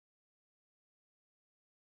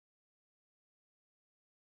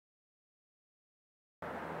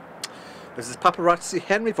This is Paparazzi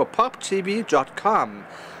Henry for PopTV.com.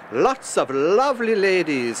 Lots of lovely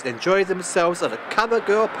ladies enjoy themselves at a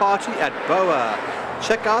Covergirl party at Boa.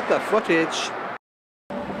 Check out the footage.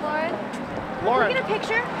 Lauren? Lauren. Can we get a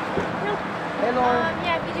picture? No. Hey, Lauren.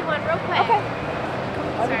 Yeah, if you do one real quick.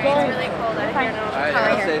 Okay. Sorry, it's really cold out here. Alright,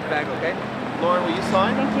 I'll say it back, okay? Lauren, will you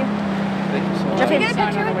sign? Thank you. Thank you so much. Jump in. Get a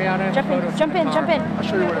picture with Jump in. I'll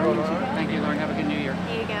show you where to go. Thank you, Lauren. Have a good New Year.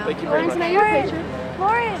 Here you go. Thank you very much.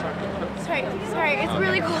 Lauren! Sorry, it's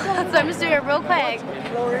really cold, so I'm just doing it real quick.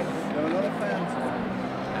 Lauren.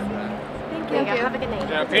 Thank you. Have a good night.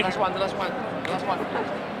 The last one.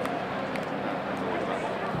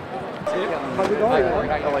 How's it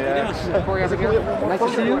going? Cory, over here. Nice to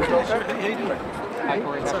see you. Hi,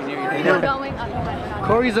 Cory. Happy New Year. We're going up.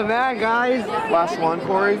 Cory's a man, guys. Last one,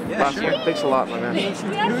 Cory. Last one. Thanks a lot, my man. Who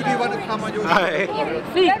do you want to come on your show?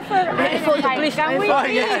 Please, can we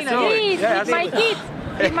please, my kids.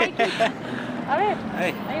 With my kids. A ver,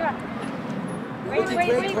 ahí va. Wait.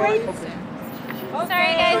 Sorry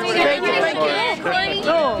guys, we got to take it.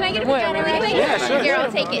 Can I get a picture really quick? Yeah, sure. Here,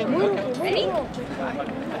 I'll take it. Ready?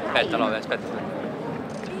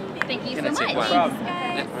 Thank you so much.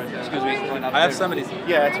 Excuse me. I have somebody's.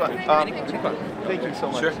 Yeah, it's fine. Thank you so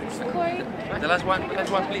much. Sure. The last one,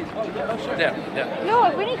 please. There. No,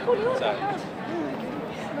 we need Julio.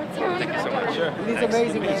 Thank you so much. Sure. He's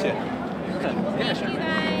amazing, man. Thank you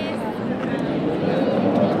guys.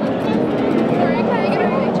 Sorry, can I get a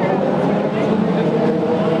picture?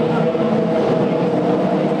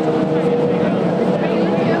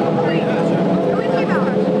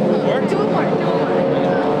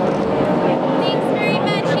 Thanks very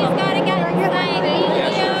much. She's got to get inside. Thank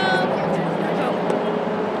you.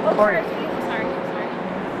 Cory. Sorry.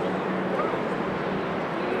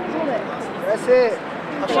 That's it.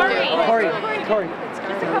 Cory.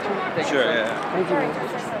 Sure, yeah. Thank you.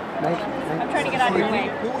 I'm trying to get out of your way.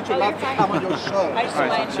 Who would you like to come on your show? I just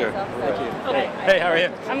invited Sure. myself. Okay. Hey, how are you?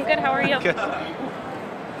 I'm good. How are you? Good.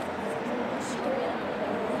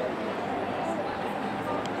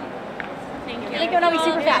 Thank you. You're gonna be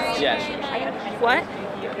super fast. Yeah, sure. What?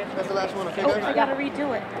 That's the last one, okay, Oh, guys? I gotta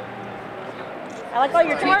redo it. I like all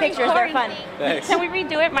your tree pictures. They're fun. Thanks. Can we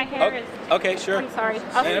redo it? My hair is. Okay, sure. I'm sorry.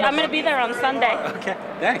 I'm gonna be there on Sunday. Okay,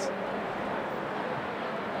 thanks.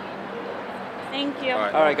 Thank you.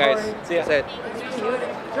 All right, guys. See ya. Is it cute?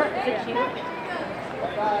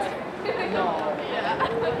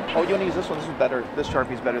 Oh, you want to use this one? This is better. This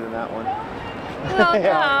Sharpie's better than that one. Well,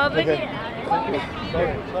 Yeah, no, but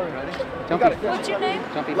okay. what's your name?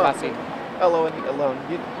 Jumpy Fussy. Hello and alone.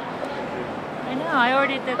 I know. I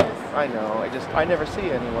already did this. I know. I never see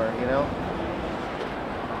you anywhere, you know?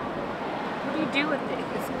 What do you do with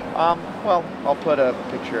these? Well, I'll put a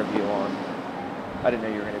picture of you on. I didn't know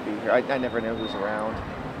you were going to be here. I never know who's around.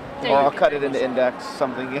 Or I'll cut it into index,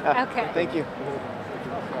 something, yeah. Okay. Thank you.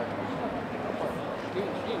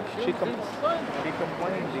 She complained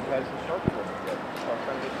because the Sharpie wasn't good. So I'm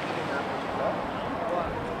trying to get you her.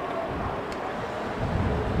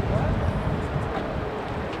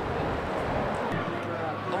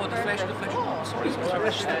 Oh, the flash. Sorry.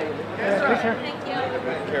 Thank you.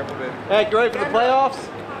 Careful, baby. Hey, you ready for the playoffs?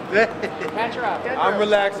 Patch her up. I'm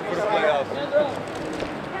relaxing for the playoffs.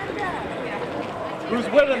 Who's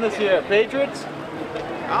winning this year? Patriots?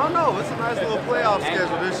 I don't know. It's a nice little playoff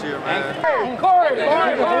schedule this year, man. Cory!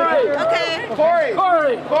 Okay. Cory!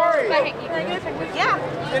 Yeah.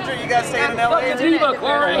 Kendra, you guys staying in LA? Diva,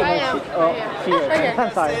 Cory. I am.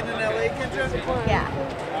 Staying in LA, Kendra? Yeah.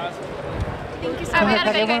 Thank you so much. We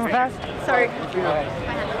gotta go, guys. Sorry.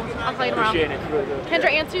 I'll play tomorrow. Kendra,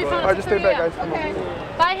 answer your phone. Alright, just stay back, guys. Okay.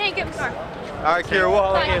 Bye, Hank. Get in the car. All right, Kira,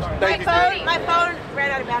 well, thank you. My phone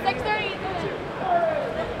ran out of battery. 6:30.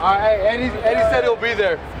 All right, Eddie said he'll be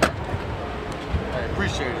there. I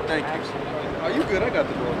appreciate it. Thank you. Are you good? I got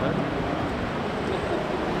the door, man.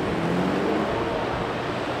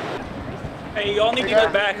 Hey, y'all need to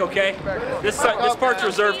get back, okay? This part's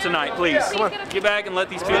reserved tonight, please. Come on. Get back and let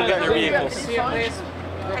these people get in their vehicles.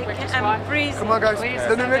 I'm freezing. Come on, guys.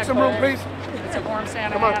 Let me make some room, please. It's a warm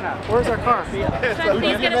Santa Come on. Ana. Where's our car? Please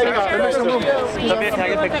get a picture. Make some room. Let me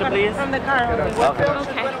take a picture, please. From the car. Okay.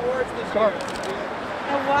 Come on.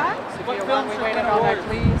 What? What film we waited on that,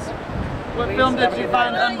 please? What film did you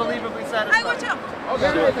find unbelievably satisfying?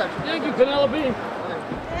 Okay. Thank you, Penelope.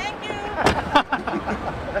 Thank you.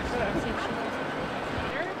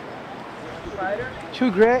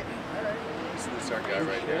 Too great. This is our guy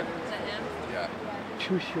right here. Yeah.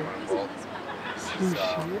 Too shit. Too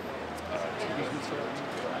shit.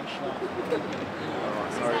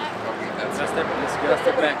 Sorry. That's step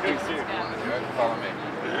back, please. Follow me.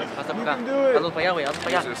 Hazlo para acá. Hazlo para allá, güey. Hazlo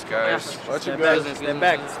para allá. Jesus, guys. Watch your Step back.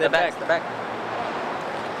 back. Step back. Step back.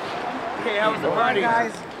 Okay, how was the party,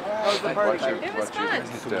 guys? How was the party? It was fun.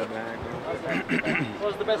 What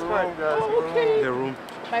was the best part? Oh, okay. The room.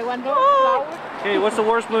 By one flower. Okay, what's the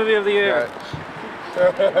worst movie of the year?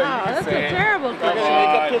 Oh, that's a terrible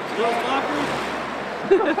question.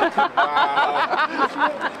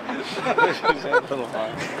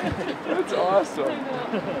 That's awesome.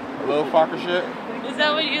 A little Fokker shit? Is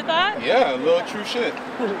that what you thought? Yeah, a little true shit.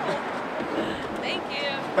 Thank you.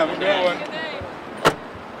 Have a good one. Good night.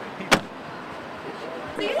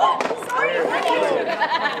 Sorry,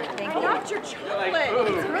 thank you. Not your chocolate.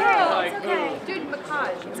 It's okay. Dude,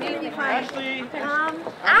 Macaj. It's gonna be fine.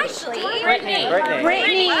 Ashley. Brittany.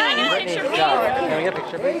 Brittany. Can we get a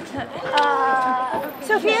picture, please?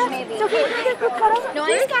 Sophia? Sophia, can I get a quick photo? No, I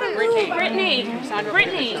just got a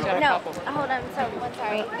Brittany. No. Hold on. So, one,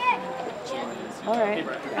 sorry. All right.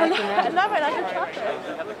 I love it. I like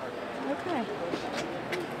chocolate. Okay.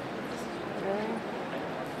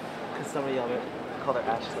 Because somebody yelled it. Called her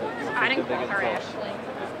Ashley. I didn't call her Ashley.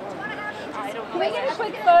 Can we get a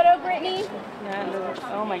quick photo, Brittany?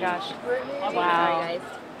 Yeah. Oh my gosh. Wow.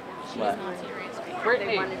 What?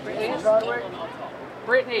 Brittany. Brittany, Brittany,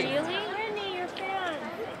 your fan.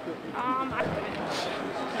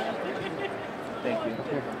 Thank you.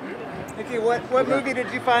 Nikki, what movie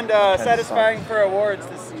did you find satisfying for awards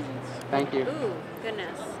this season? Thank you. Ooh,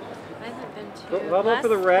 goodness. I haven't been to. Well done for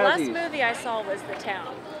the last Razzies. movie I saw was The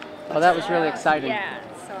Town. Oh, that was really exciting. Yeah,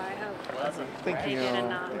 so I hope it wasn't. Thank They you. did a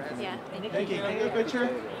yeah. Nikki, can I get a picture?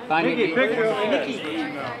 Bye, Nikki, Nikki. picture. Nikki.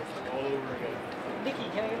 Nikki,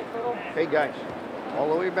 can I get a photo? Hey guys, all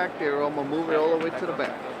the way back there, I'm gonna move it all the way to the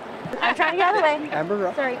back. I'm trying to get out of the way. Amber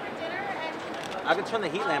up. Sorry. I can turn the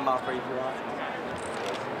heat lamp off for you if you want.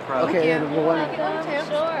 Okay, then we'll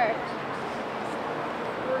Sure.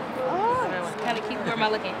 kind of keep, where am I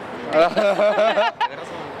looking?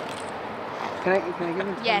 Can I give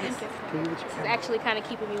you? Yes. It's actually kind of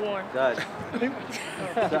keeping me warm. Good.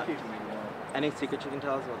 Any secret you can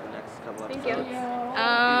tell us about the next couple Thank episodes? you.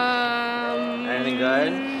 Anything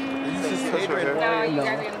good? No, you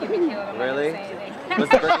guys are going to give me killed. I'm Really? not going to say anything.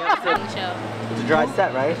 What's the Brittany episode? Show. It's a dry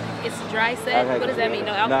set, right? It's a dry set. Okay. What does that mean?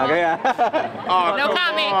 No No, alcohol? okay, yeah. No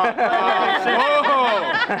comment.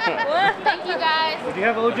 Thank you guys. Did you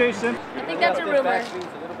have OJ Simpson? I think that's a rumor.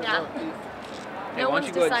 Yeah. Hey, No why don't one's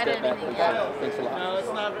you go ahead and decided step back, anything please? yet. Thanks a lot. No,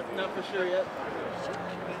 it's not for sure yet.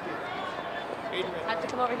 I have to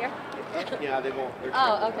come over here? Yeah, they won't.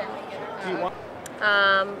 Oh, okay.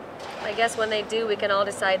 I guess when they do, we can all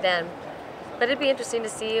decide then. But it'd be interesting to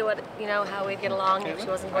see what, how we'd get along if she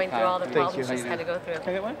wasn't going through all the problems she's had to go through. Can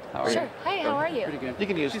I get one? Sure. Hey, how are you? Pretty good. You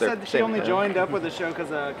can use She their said she same only thing. joined up with the show because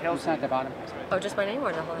Kelsey. at the bottom. Oh, just my name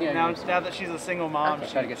or the whole Yeah. Now that she's a single mom,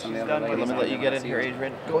 Try to get some of the she's other done with ladies Let me it. let you get in here,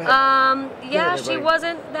 Adrian. Go ahead. Yeah, she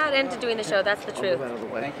wasn't that into doing the show, that's the truth. Move out of the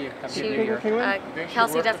way. Thank you. Happy She, New Year.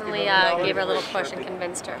 Kelsey definitely gave her a little push and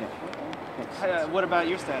convinced her. What about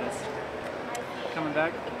your status? Coming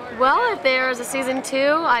back? Well, if there's a season 2,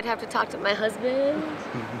 I'd have to talk to my husband,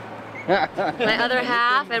 my other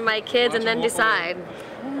half, and my kids, and then decide.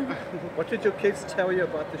 What did your kids tell you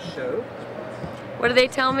about the show? What do they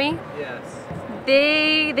tell me? Yes.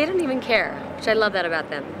 They don't even care, which I love that about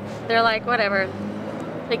them. They're like, whatever,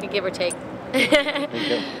 they could give or take.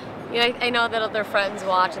 I know that their friends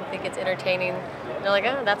watch and think it's entertaining. They're like,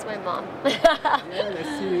 oh, that's my mom. Yeah, they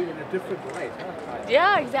see you in a different light, huh?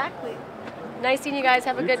 Yeah, exactly. Nice seeing you guys.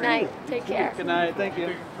 Have a good night. Take care. Good night. Thank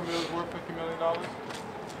you. Camille's worth $50 million.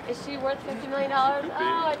 Is she worth $50 million?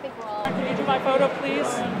 Oh, I think we're all. Can you do my photo, please?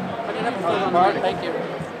 Thank you.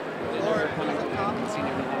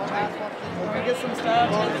 Can we get some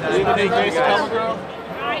stuff? Covergirl?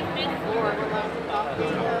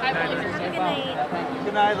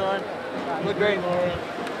 Good night, Lauren. You look great.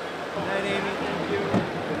 Good night, Amy. Thank you.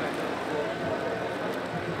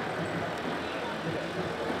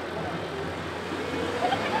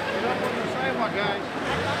 Guys.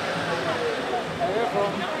 Careful.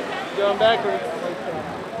 Going backwards.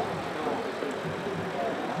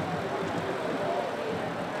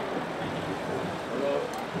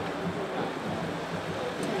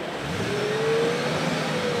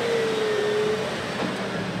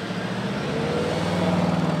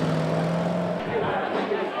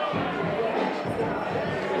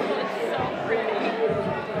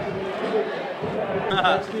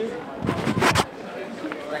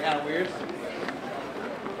 That kind of weird.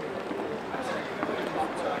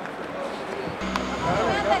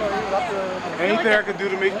 Anything I can do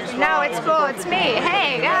to make you smile? No, it's cool. It's me.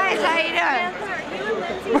 Hey, guys. How you doing?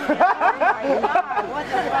 What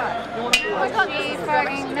the fuck? She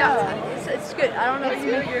fucking knows. It's good. I don't know if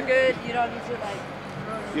you're good. You don't need to like.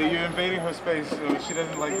 Yeah, you're invading her space, so she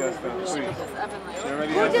doesn't like that stuff. Please.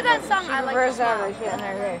 Who did that song? I like the song.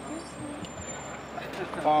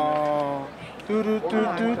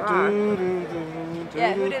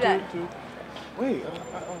 Yeah, who did that? Wait,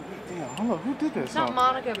 damn, hold on, who did that It's song? not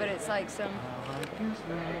Monica, but it's like some.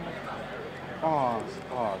 Oh,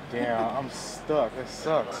 damn, I'm stuck. It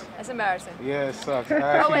sucks. That's embarrassing. Yeah, it sucks. I Oh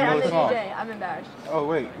actually wait, know I'm the the song. DJ. I'm embarrassed. Oh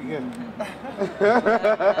wait, yeah.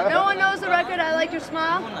 No one knows the record. I Like Your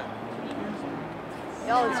Smile.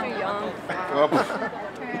 Y'all are too young.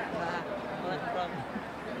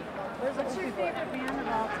 What's your favorite band of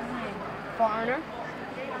all time? Foreigner.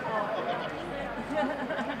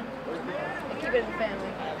 Keep it in the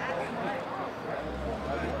family.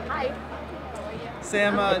 Hi.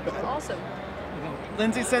 Sam, Awesome.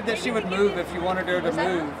 Lindsay said that she would move if you wanted her to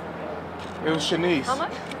move. It was Shanice. How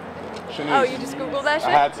much? Shanice. Oh, you just Googled that shit?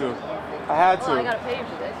 I had to. Well, I gotta pay you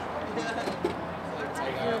for this.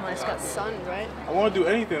 Damn, I just got sunned, right? I want to do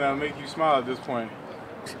anything that'll make you smile at this point.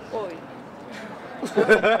 Boy.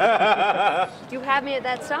 You had me at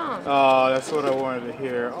that song. Oh, that's what I wanted to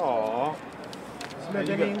hear. Aw. Isn't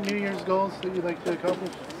there any New Year's goals that you'd like to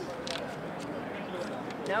accomplish?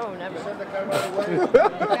 No, never.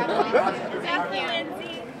 Thank you,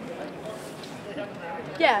 Lindsay.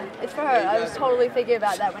 Yeah, it's for her. I was totally thinking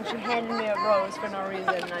about that when she handed me a rose for no reason,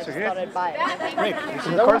 and I just thought I'd buy it. Great. Is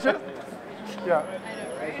it the car set? Yeah.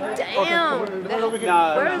 Damn!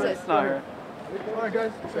 Where is it? It's not her. Alright,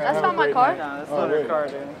 guys. That's not my car. No, that's not her car,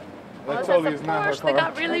 dude. That totally is not her Porsche that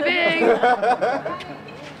got car. really big.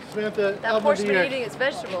 Samantha, That album of Porsche the been year. eating its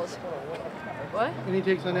vegetables. What? Any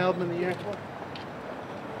takes on album of the year?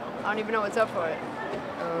 I don't even know what's up for it.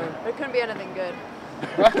 It couldn't be anything good.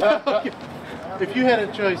 If you had a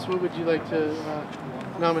choice, what would you like to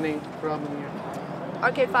nominate for album of the year?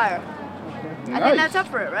 Arcade Fire. Okay. I think that's up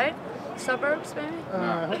for it, right? Suburbs, maybe?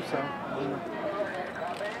 I hope so.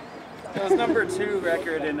 It was #2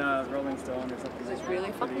 record in Rolling Stone or something. It's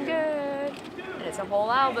really fucking good. And it's a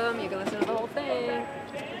whole album. You can listen to the whole thing.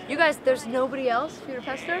 You guys, there's nobody else for you to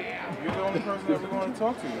pester? You're the only person that we want to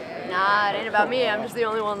talk to. Nah, it ain't about me. I'm just the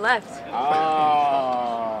only one left.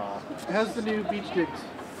 Ah. How's the new beach digs?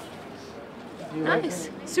 Do you like Nice.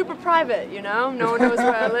 it? Super private, you know? No one knows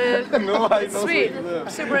where I live. Nobody It's knows sweet. where you live.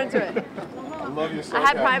 Super into it. I love your I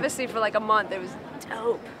had privacy for like a month. It was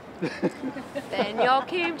dope. Then y'all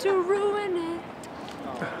came to ruin it.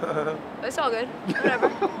 But it's all good.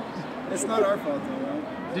 Whatever. It's not our fault, though,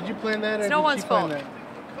 right? Did you plan that, or It's no did one's she plan fault. that?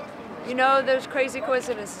 You know, there's crazy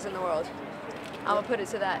coincidences in the world. I'm gonna put it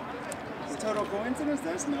to that. It's a total coincidence?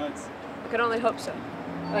 That's nuts. I could only hope so.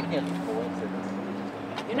 That can't be coincidence.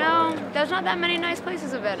 You know, there's not that many nice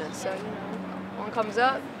places in Venice, so, you know, one comes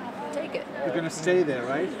up, take it. You're gonna stay there,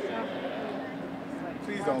 right?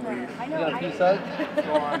 Please don't leave. You got a peace hug?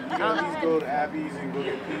 Come on, you can at least go to Abby's and go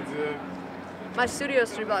get pizza. My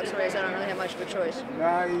studio's 3 blocks away, so I don't really have much of a choice.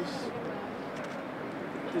 Nice.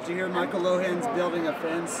 Did you hear Michael Lohan's building a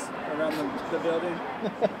fence around the building?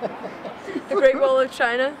 The Great Wall of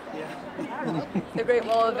China? Yeah. The Great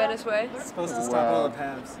Wall of Venice Way? It's supposed to stop all the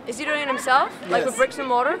paths. Is he doing it himself? Like with Yes. bricks and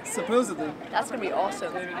mortar? Supposedly. That's gonna be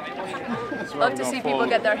awesome. Love to see people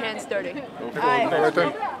get their hands dirty. Alright,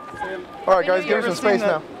 Alright guys, give me some space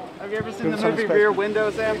now. Have you ever seen Give the us some movie space. Rear Window,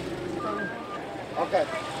 Sam? Okay.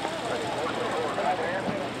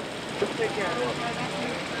 Take care.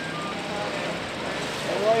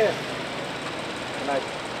 How are you? Good night.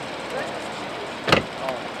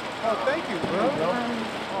 Oh, thank you, bro.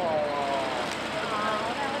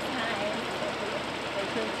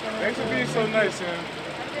 Thanks for being so nice, Sam.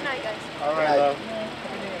 Good night, guys. All right, love.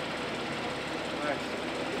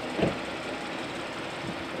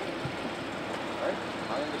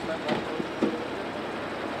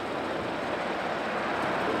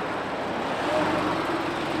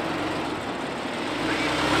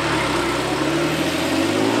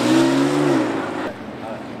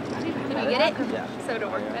 Did we get it? Yeah. So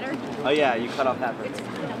it'll work better? Oh yeah, you cut off that bit.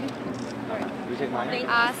 You take mine?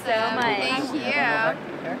 Awesome. Thank you.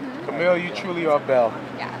 Camille, you truly are Belle.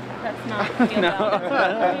 Yeah, that's not Camille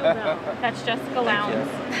Bell. That's Jessica Lowndes.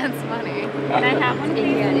 That's funny. Can I have one,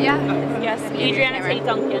 please? Yeah. Yes, Adriana Tate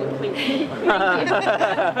Duncan, please.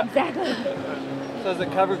 Exactly. So is it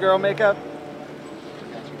Covergirl makeup?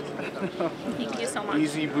 Thank you so much.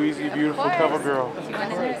 Easy breezy, beautiful cover girl.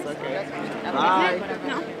 Bye.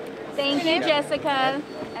 Thank you, Jessica.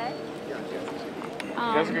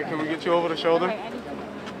 Jessica, can we get you over the shoulder?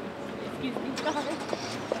 Excuse me.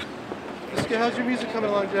 Jessica, how's your music coming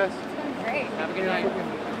along, Jess? Great. Have a good night.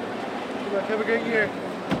 Have a great year.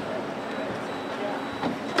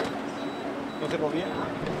 No se movía.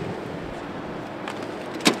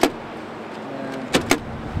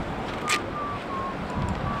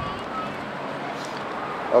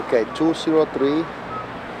 Okay, 203,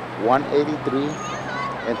 183,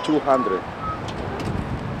 and 200. 203,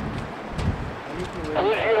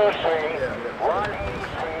 183,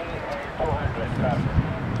 and 200.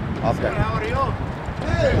 Okay. How are you?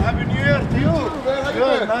 Hey, Happy New Year to you. Man,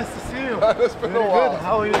 Good, nice to see you. It's been a while. Good.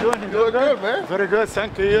 How are you doing? You doing good, man. Very good.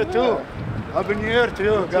 Thank you. You too. Happy New Year to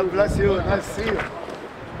you. God bless you. Nice to see you.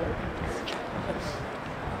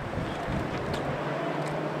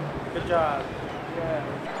 Good job.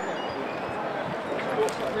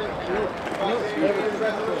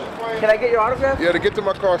 Can I get your autograph? Yeah, to get to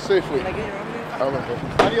my car safely. Can I get your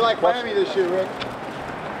autograph? How do you like Miami this year, Rick?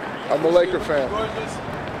 I'm a Laker fan.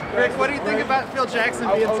 Rick, what do you think about Phil Jackson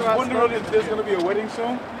being so I was wondering if there's going to be a wedding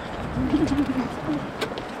soon.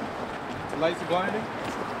 The lights are blinding?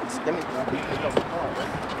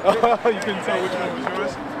 Oh, you couldn't tell which one was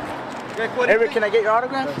yours? Rick, what Hey, Rick, can I get your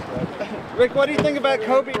autograph? Rick, what do you think about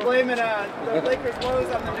Kobe blaming the Lakers' woes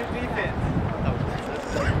on the new defense?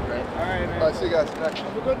 All right, man. All right, see you guys.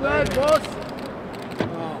 Have a good night, boss.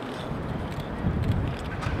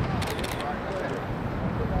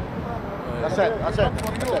 That's it. That's it.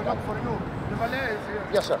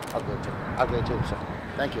 Yes, sir. I'll go too. I'll go too, sir.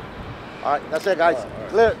 Thank you. All right, that's it, guys.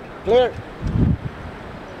 Clear. Clear.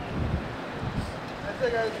 That's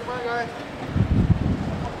it, guys. Come on, guys.